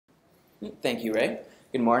Thank you, Ray.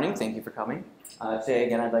 Good morning. Thank you for coming. Today,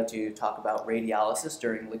 again, I'd like to talk about radiolysis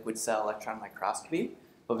during liquid cell electron microscopy.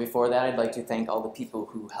 But before that, I'd like to thank all the people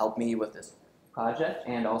who helped me with this project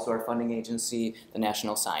and also our funding agency, the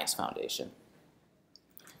National Science Foundation.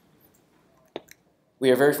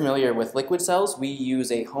 We are very familiar with liquid cells. We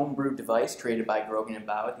use a home-brewed device created by Grogan and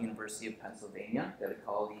Bao at the University of Pennsylvania that we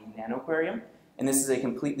call the Nanoquarium. And this is a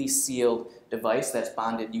completely sealed device that's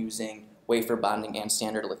bonded using wafer bonding and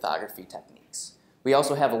standard lithography techniques. We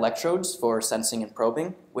also have electrodes for sensing and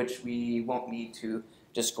probing, which we won't need to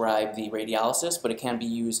describe the radiolysis, but it can be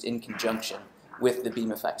used in conjunction with the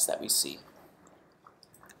beam effects that we see.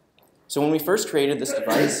 So when we first created this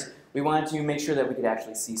device, we wanted to make sure that we could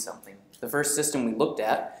actually see something. The first system we looked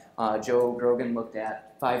at, Joe Grogan looked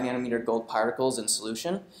at 5 nanometer gold particles in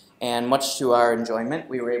solution, and much to our enjoyment,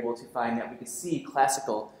 we were able to find that we could see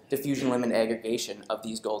classical diffusion limit aggregation of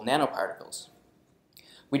these gold nanoparticles.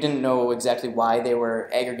 We didn't know exactly why they were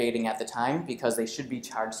aggregating at the time, because they should be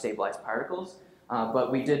charge stabilized particles,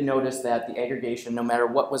 but we did notice that the aggregation, no matter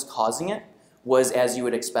what was causing it, was as you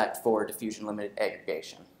would expect for diffusion limited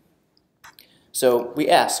aggregation. So we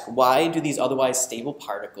ask, why do these otherwise stable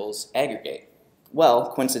particles aggregate?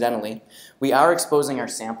 Well, coincidentally, we are exposing our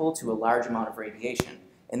sample to a large amount of radiation.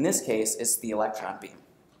 In this case, it's the electron beam.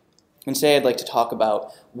 And today I'd like to talk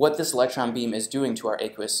about what this electron beam is doing to our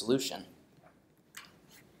aqueous solution.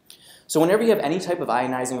 So whenever you have any type of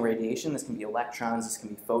ionizing radiation, this can be electrons, this can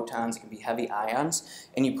be photons, it can be heavy ions,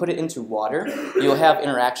 and you put it into water, you'll have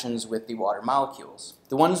interactions with the water molecules.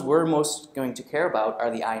 The ones we're most going to care about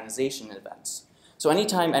are the ionization events. So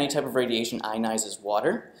anytime any type of radiation ionizes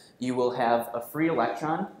water, you will have a free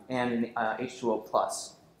electron and an H2O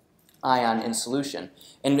plus ion in solution.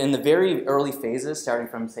 And in the very early phases, starting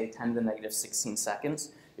from, say, 10 to the negative 16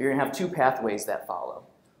 seconds, you're going to have two pathways that follow.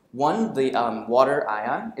 One, the water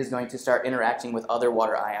ion is going to start interacting with other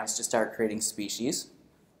water ions to start creating species.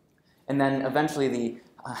 And then eventually the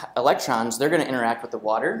electrons, they're going to interact with the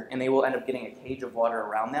water, and they will end up getting a cage of water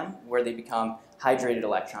around them where they become hydrated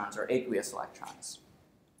electrons or aqueous electrons.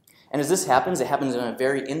 And as this happens, it happens in a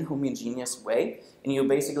very inhomogeneous way, and you'll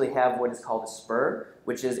basically have what is called a spur,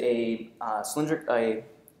 which is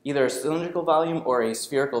either a cylindrical volume or a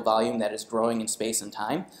spherical volume that is growing in space and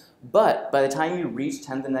time. But by the time you reach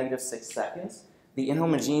 10 to the negative 6 seconds, the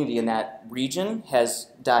inhomogeneity in that region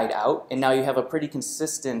has died out, and now you have a pretty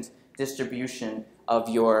consistent distribution of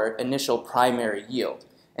your initial primary yield.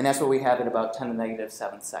 And that's what we have at about 10 to the negative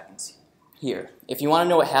 7 seconds here. If you want to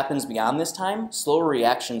know what happens beyond this time, slower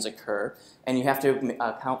reactions occur, and you have to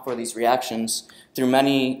account for these reactions through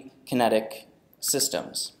many kinetic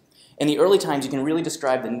systems. In the early times, you can really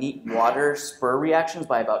describe the neat water spur reactions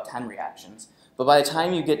by about 10 reactions. But by the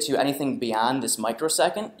time you get to anything beyond this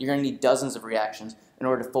microsecond, you're going to need dozens of reactions in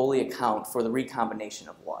order to fully account for the recombination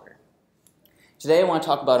of water. Today I want to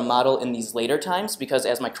talk about a model in these later times because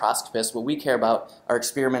as microscopists, what we care about are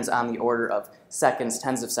experiments on the order of seconds,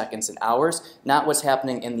 tens of seconds, and hours, not what's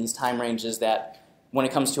happening in these time ranges that, when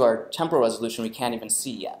it comes to our temporal resolution, we can't even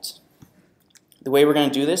see yet. The way we're going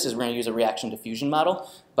to do this is we're going to use a reaction diffusion model.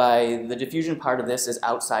 The diffusion part of this is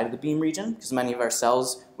outside of the beam region, because many of our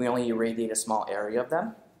cells, we only irradiate a small area of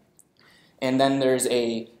them. And then there's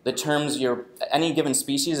the terms, any given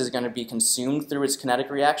species is going to be consumed through its kinetic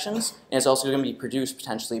reactions, and it's also going to be produced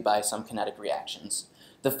potentially by some kinetic reactions.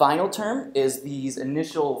 The final term is these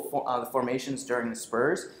initial formations during the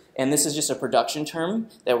spurs, and this is just a production term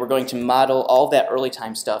that we're going to model all that early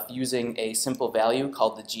time stuff using a simple value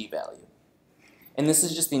called the G value. And this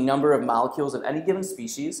is just the number of molecules of any given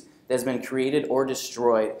species that has been created or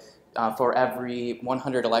destroyed for every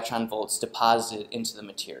 100 electron volts deposited into the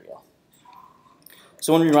material.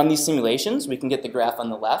 So when we run these simulations, we can get the graph on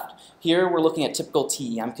the left. Here we're looking at typical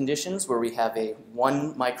TEM conditions where we have a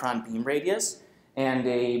 1 micron beam radius and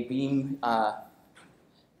a beam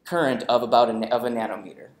current of about a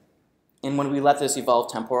nanometer. And when we let this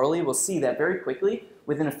evolve temporally, we'll see that very quickly,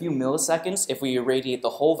 within a few milliseconds, if we irradiate the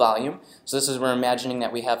whole volume, so this is we're imagining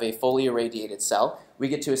that we have a fully irradiated cell, we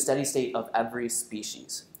get to a steady state of every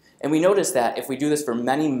species. And we notice that if we do this for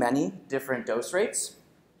many, many different dose rates,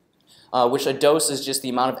 which a dose is just the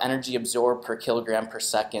amount of energy absorbed per kilogram per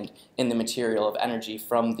second in the material of energy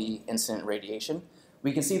from the incident radiation,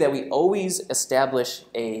 we can see that we always establish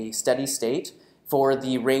a steady state for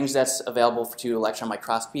the range that's available to electron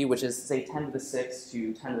microscopy, which is, say, 10 to the 6th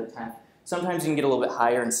to 10 to the 10th. Sometimes you can get a little bit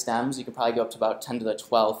higher in stems. You can probably go up to about 10 to the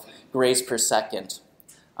 12th grays per second.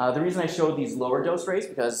 The reason I showed these lower dose rates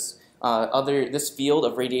because this field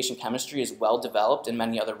of radiation chemistry is well developed in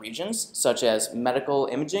many other regions, such as medical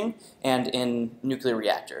imaging and in nuclear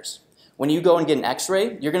reactors. When you go and get an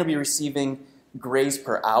X-ray, you're going to be receiving grays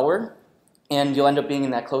per hour, and you'll end up being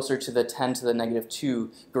in that closer to the 10 to the negative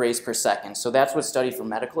 2 grays per second. So that's what's studied for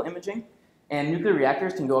medical imaging. And nuclear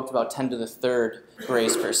reactors can go up to about 10 to the third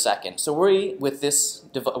grays per second. So we, with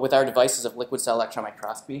our devices of liquid cell electron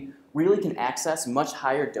microscopy, really can access much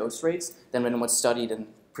higher dose rates than what's studied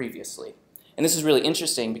previously. And this is really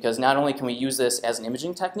interesting because not only can we use this as an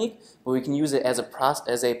imaging technique, but we can use it as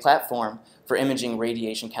a platform for imaging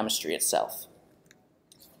radiation chemistry itself.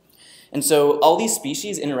 And so all these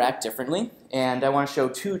species interact differently, and I want to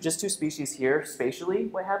show just two species here spatially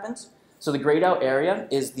what happens. So the grayed out area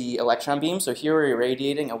is the electron beam. So here we're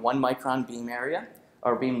irradiating a 1 micron beam area,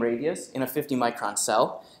 or beam radius, in a 50 micron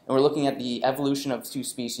cell, and we're looking at the evolution of two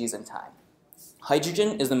species in time.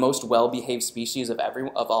 Hydrogen is the most well-behaved species of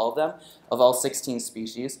all of them, of all 16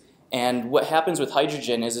 species, and what happens with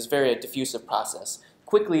hydrogen is it's a very diffusive process.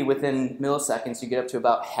 Quickly, within milliseconds, you get up to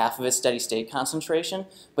about half of its steady state concentration,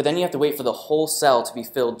 but then you have to wait for the whole cell to be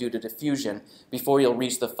filled due to diffusion before you'll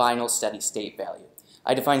reach the final steady state value.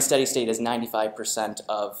 I define steady state as 95%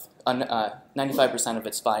 of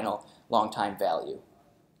its final long-time value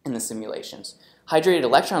in the simulations. Hydrated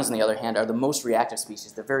electrons, on the other hand, are the most reactive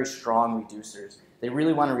species. They're very strong reducers. They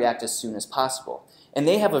really want to react as soon as possible. And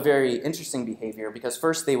they have a very interesting behavior because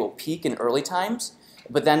first they will peak in early times,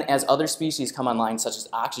 but then as other species come online, such as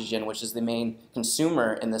oxygen, which is the main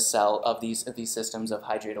consumer in the cell of these systems of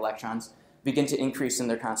hydrated electrons, begin to increase in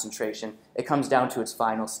their concentration. It comes down to its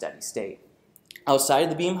final steady state. Outside of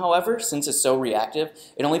the beam, however, since it's so reactive,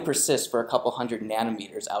 it only persists for a couple hundred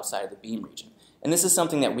nanometers outside of the beam region. And this is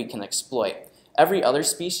something that we can exploit. Every other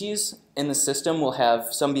species in the system will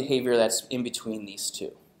have some behavior that's in between these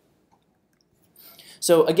two.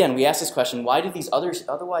 So again, we ask this question, why do these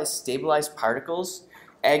otherwise stabilized particles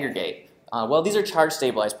aggregate? Well, these are charge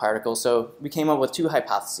stabilized particles, so we came up with two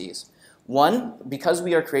hypotheses. One, because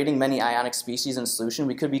we are creating many ionic species in solution,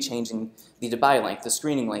 we could be changing the Debye length, the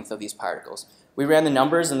screening length of these particles. We ran the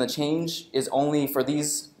numbers, and the change is only for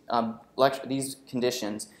these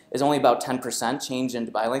conditions is only about 10% change in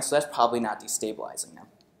Debye length, so that's probably not destabilizing them.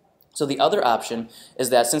 So the other option is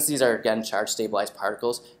that since these are, again, charge-stabilized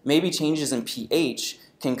particles, maybe changes in pH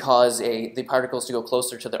can cause the particles to go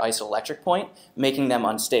closer to their isoelectric point, making them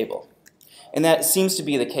unstable. And that seems to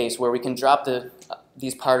be the case where we can drop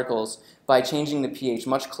these particles by changing the pH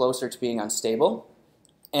much closer to being unstable.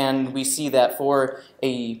 And we see that for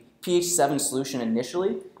a pH 7 solution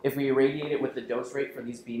initially, if we irradiate it with the dose rate for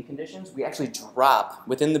these beam conditions, we actually drop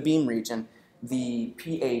within the beam region the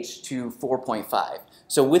pH to 4.5.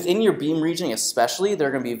 So within your beam region especially, there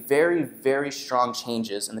are going to be very, very strong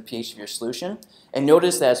changes in the pH of your solution. And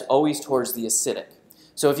notice that it's always towards the acidic.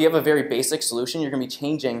 So if you have a very basic solution, you're going to be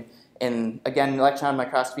changing, and again, electron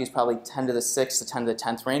microscopy is probably 10 to the 6th to 10 to the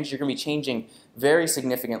 10th range, you're going to be changing very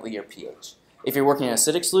significantly your pH. If you're working in an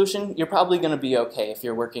acidic solution, you're probably going to be okay. If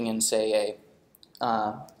you're working in, say,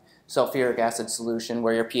 a sulfuric acid solution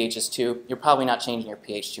where your pH is 2, you're probably not changing your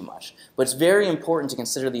pH too much. But it's very important to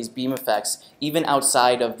consider these beam effects even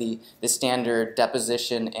outside of the standard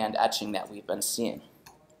deposition and etching that we've been seeing.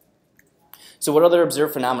 So what other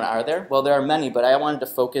observed phenomena are there? Well, there are many, but I wanted to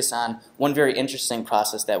focus on one very interesting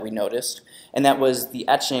process that we noticed, and that was the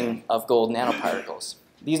etching of gold nanoparticles.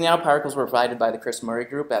 These nanoparticles were provided by the Chris Murray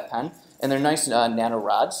group at Penn, and they're nice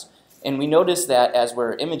nanorods. And we noticed that as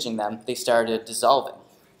we're imaging them, they started dissolving.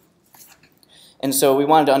 And so we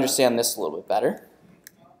wanted to understand this a little bit better.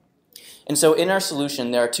 And so in our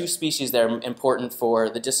solution, there are two species that are important for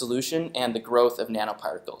the dissolution and the growth of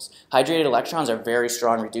nanoparticles. Hydrated electrons are very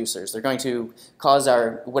strong reducers. They're going to cause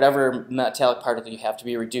whatever metallic particle you have to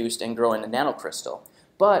be reduced and grow in a nanocrystal.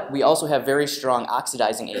 But we also have very strong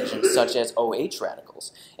oxidizing agents such as OH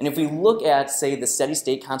radicals. And if we look at, say, the steady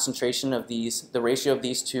state concentration of the ratio of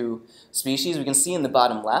these two species, we can see in the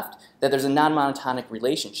bottom left that there's a non-monotonic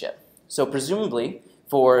relationship. So presumably,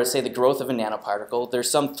 for, say, the growth of a nanoparticle,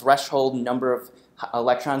 there's some threshold number of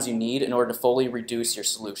electrons you need in order to fully reduce your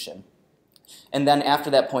solution. And then after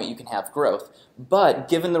that point, you can have growth. But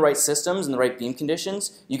given the right systems and the right beam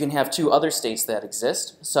conditions, you can have two other states that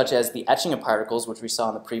exist, such as the etching of particles, which we saw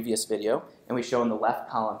in the previous video, and we show in the left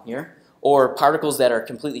column here, or particles that are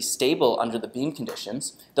completely stable under the beam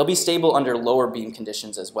conditions. They'll be stable under lower beam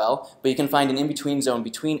conditions as well, but you can find an in-between zone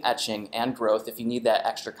between etching and growth if you need that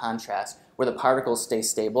extra contrast, where the particles stay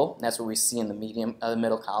stable, and that's what we see in the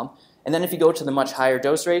middle column. And then if you go to the much higher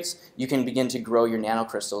dose rates, you can begin to grow your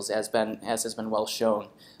nanocrystals, as has been well shown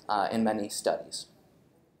in many studies.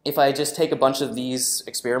 If I just take a bunch of these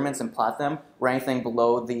experiments and plot them, where anything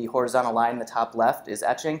below the horizontal line in the top left is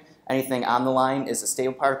etching, anything on the line is a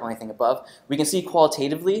stable particle, anything above, we can see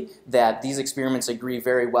qualitatively that these experiments agree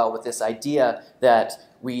very well with this idea that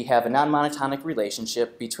we have a non-monotonic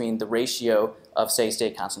relationship between the ratio of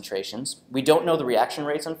steady-state concentrations. We don't know the reaction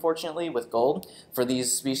rates, unfortunately, with gold for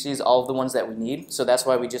these species, all of the ones that we need, so that's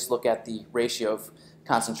why we just look at the ratio of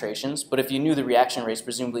concentrations. But if you knew the reaction rates,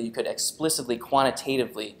 presumably you could explicitly,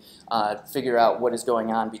 quantitatively figure out what is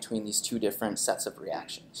going on between these two different sets of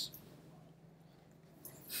reactions.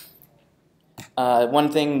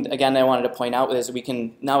 One thing, again, I wanted to point out is we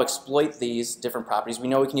can now exploit these different properties. We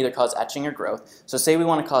know we can either cause etching or growth. So say we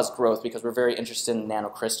want to cause growth because we're very interested in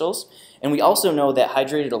nanocrystals. And we also know that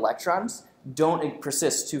hydrated electrons don't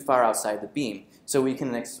persist too far outside the beam. So we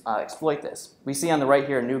can exploit this. We see on the right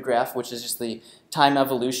here a new graph, which is just the time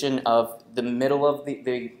evolution of the middle of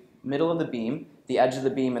the middle of the beam, the edge of the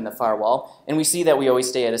beam, and the far wall. And we see that we always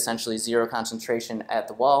stay at essentially zero concentration at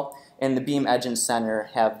the wall, and the beam edge and center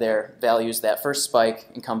have their values that first spike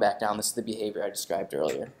and come back down. This is the behavior I described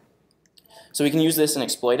earlier. So we can use this and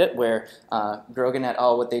exploit it, where Grogan et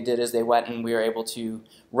al., what they did is they went and we were able to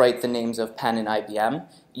write the names of Penn and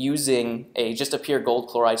IBM using just a pure gold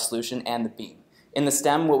chloride solution and the beam. In the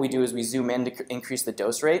STEM, what we do is we zoom in to increase the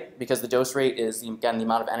dose rate, because the dose rate is, again, the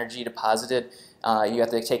amount of energy deposited. You have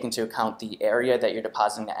to take into account the area that you're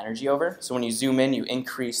depositing the energy over. So when you zoom in, you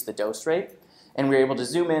increase the dose rate. And we were able to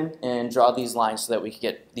zoom in and draw these lines so that we could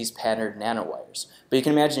get these patterned nanowires. But you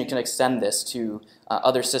can imagine you can extend this to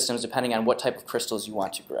other systems depending on what type of crystals you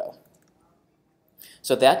want to grow.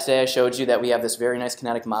 So today I showed you that we have this very nice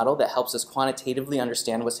kinetic model that helps us quantitatively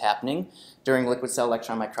understand what's happening during liquid cell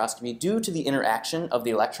electron microscopy due to the interaction of the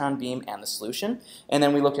electron beam and the solution. And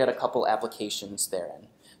then we looked at a couple applications therein.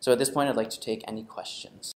 So at this point, I'd like to take any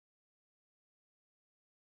questions.